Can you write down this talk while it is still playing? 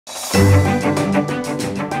Saya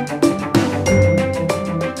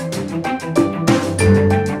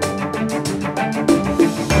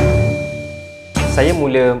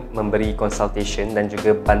mula memberi consultation dan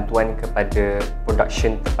juga bantuan kepada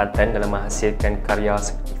production tempatan dalam menghasilkan karya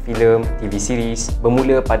seperti filem, TV series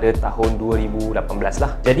bermula pada tahun 2018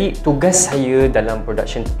 lah. Jadi tugas saya dalam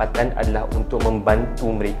production tempatan adalah untuk membantu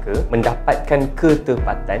mereka mendapatkan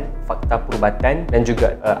ketepatan, fakta perubatan dan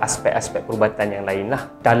juga aspek-aspek perubatan yang lain lah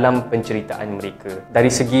dalam penceritaan mereka. Dari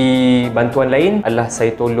segi bantuan lain adalah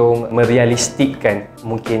saya tolong merealistikkan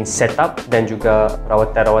mungkin setup dan juga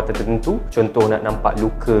rawatan-rawatan tertentu. Contoh nak nampak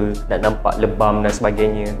luka, nak nampak lebam dan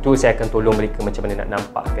sebagainya, tu saya akan tolong mereka macam mana nak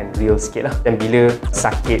nampakkan real sikit lah. Dan bila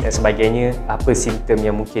sakit dan sebagainya, apa simptom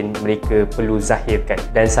yang mungkin mereka perlu zahirkan.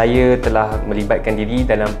 Dan saya telah melibatkan diri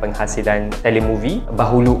dalam penghasilan telemovie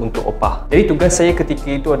bahulu untuk opah. Jadi tugas saya ketika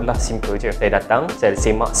itu adalah simple je. Saya datang, saya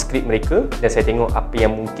semak skrip mereka dan saya tengok apa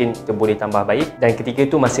yang mungkin kita boleh tambah baik. Dan ketika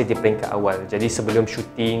itu masih di peringkat awal. Jadi sebelum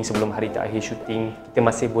syuting, sebelum hari terakhir syuting, kita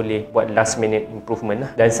masih boleh buat last minute improvement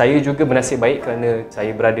lah. Dan saya juga bernasib baik kerana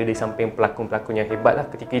saya berada di samping pelakon-pelakon yang hebat lah.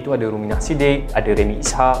 Ketika itu ada Ruminah Siddiq, ada Remy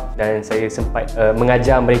Ishak, dan saya sempat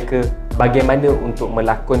mengajar mereka bagaimana untuk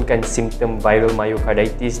melakonkan simptom viral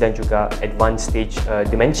myocarditis dan juga advanced stage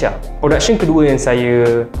dementia. Production kedua yang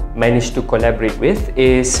saya managed to collaborate with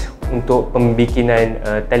is untuk pembikinan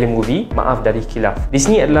telemovie Maaf Dari Khilaf. Di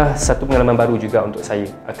sini adalah satu pengalaman baru juga untuk saya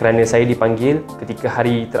kerana saya dipanggil ketika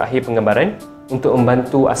hari terakhir penggambaran untuk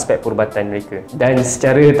membantu aspek perubatan mereka. Dan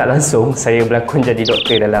secara tak langsung saya berlakon jadi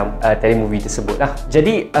doktor dalam telemovie tersebut lah.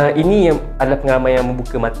 Jadi ini yang adalah pengalaman yang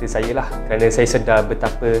membuka mata saya lah, kerana saya sedar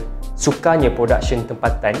betapa sukanya production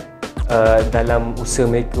tempatan dalam usaha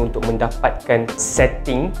mereka untuk mendapatkan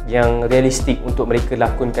setting yang realistik untuk mereka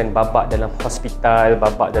lakonkan babak dalam hospital,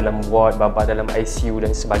 babak dalam ward, babak dalam ICU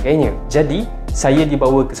dan sebagainya. Jadi saya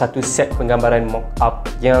dibawa ke satu set penggambaran mock-up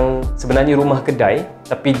yang sebenarnya rumah kedai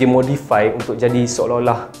tapi dimodify untuk jadi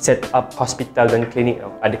seolah-olah set up hospital dan klinik.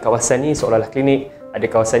 Ada kawasan ni seolah-olah klinik, ada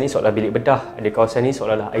kawasan ni seolah bilik bedah, ada kawasan ni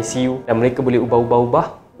seolah-olah ICU, dan mereka boleh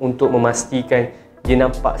ubah-ubah untuk memastikan dia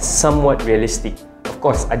nampak somewhat realistic. Of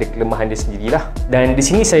course ada kelemahan dia sendirilah. Dan di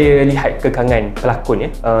sini saya lihat kekangan pelakon ya.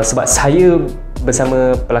 Sebab saya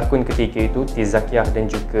bersama pelakon ketika itu Tizakiah dan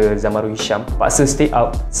juga Zamaru Hisham paksa stay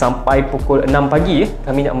out sampai pukul 6 pagi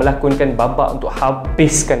kami nak melakonkan babak untuk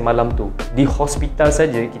habiskan malam tu. Di hospital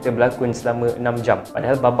saja kita berlakon selama 6 jam.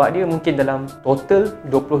 Padahal babak dia mungkin dalam total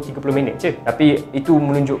 20-30 minit je. Tapi itu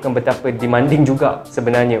menunjukkan betapa demanding juga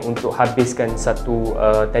sebenarnya untuk habiskan satu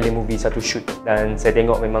telemovie, satu shoot. Dan saya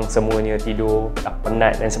tengok memang semuanya tidur,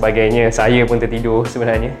 penat dan sebagainya. Saya pun tertidur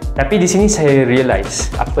sebenarnya. Tapi di sini saya realise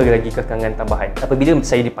apa lagi kekangan tambahan. Apabila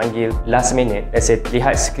saya dipanggil last minute dan saya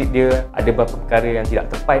lihat skrip dia ada beberapa perkara yang tidak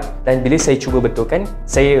tepat, dan bila saya cuba betulkan,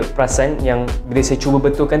 saya perasan yang bila saya cuba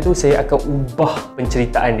betulkan tu saya akan ubah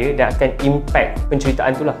penceritaan dia dan akan impact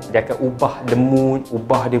penceritaan tu lah. Dia akan ubah the mood,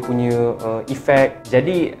 ubah dia punya efek.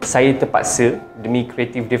 Jadi saya terpaksa demi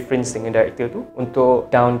creative difference dengan director tu untuk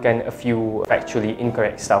downkan a few factually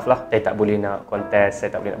incorrect stuff lah. Saya tak boleh nak contest,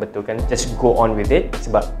 saya tak boleh nak betulkan, just go on with it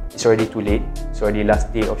sebab it's already too late. It's already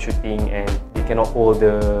last day of shooting and they cannot hold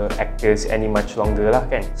the actors any much longer lah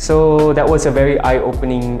kan. So that was a very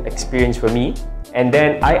eye-opening experience for me, and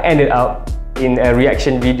then I ended up in a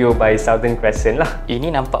reaction video by Southern Crescent lah.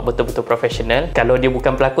 Ini nampak betul-betul profesional. Kalau dia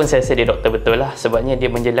bukan pelakon, saya rasa dia doktor betul lah. Sebabnya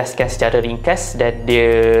dia menjelaskan secara ringkas dan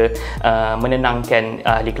dia menenangkan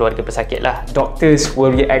ahli keluarga pesakit lah. Doctors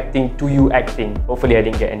were reacting to you acting. Hopefully I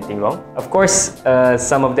didn't get anything wrong. Of course,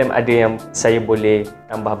 some of them ada yang saya boleh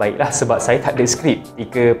tambah baik lah sebab saya tak ada skrip.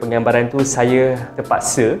 Ketika penggambaran tu saya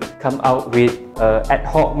terpaksa come out with ad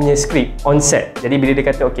hoc punya skrip on set. Jadi bila dia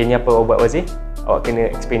kata okay ni apa awak buat Wazir, awak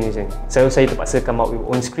kena explain macam ni. So saya terpaksa come out with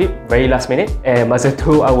own script very last minute, and masa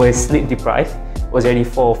tu I was sleep deprived. It was already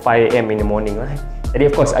 4 or 5 AM in the morning lah.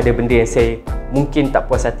 Jadi of course ada benda yang saya mungkin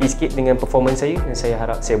tak puas hati sikit dengan performance saya, dan saya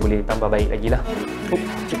harap saya boleh tambah baik lagi lah.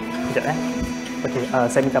 Sekejap Okay,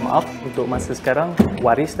 saya minta maaf untuk masa sekarang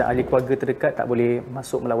waris dan ahli keluarga terdekat tak boleh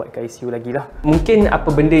masuk melawat ke ICU lagi lah. Mungkin apa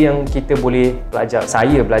benda yang kita boleh belajar,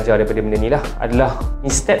 saya belajar daripada benda ni lah, adalah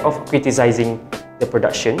instead of criticizing the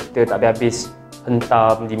production, kita tak habis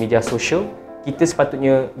hentam di media sosial, kita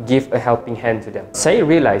sepatutnya give a helping hand to them. Saya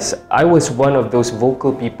realise I was one of those vocal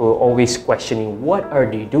people always questioning what are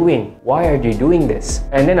they doing? Why are they doing this?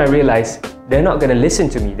 And then I realised they're not going to listen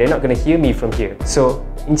to me, they're not going to hear me from here. So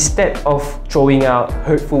instead of throwing out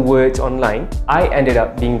hurtful words online, I ended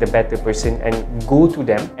up being the better person and go to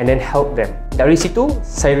them and then help them. Dari situ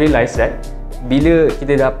saya realise that bila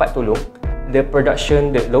kita dapat tolong, the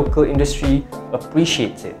production, the local industry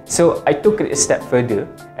appreciates it. So I took it a step further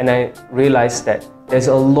and I realized that there's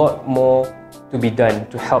a lot more to be done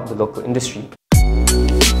to help the local industry.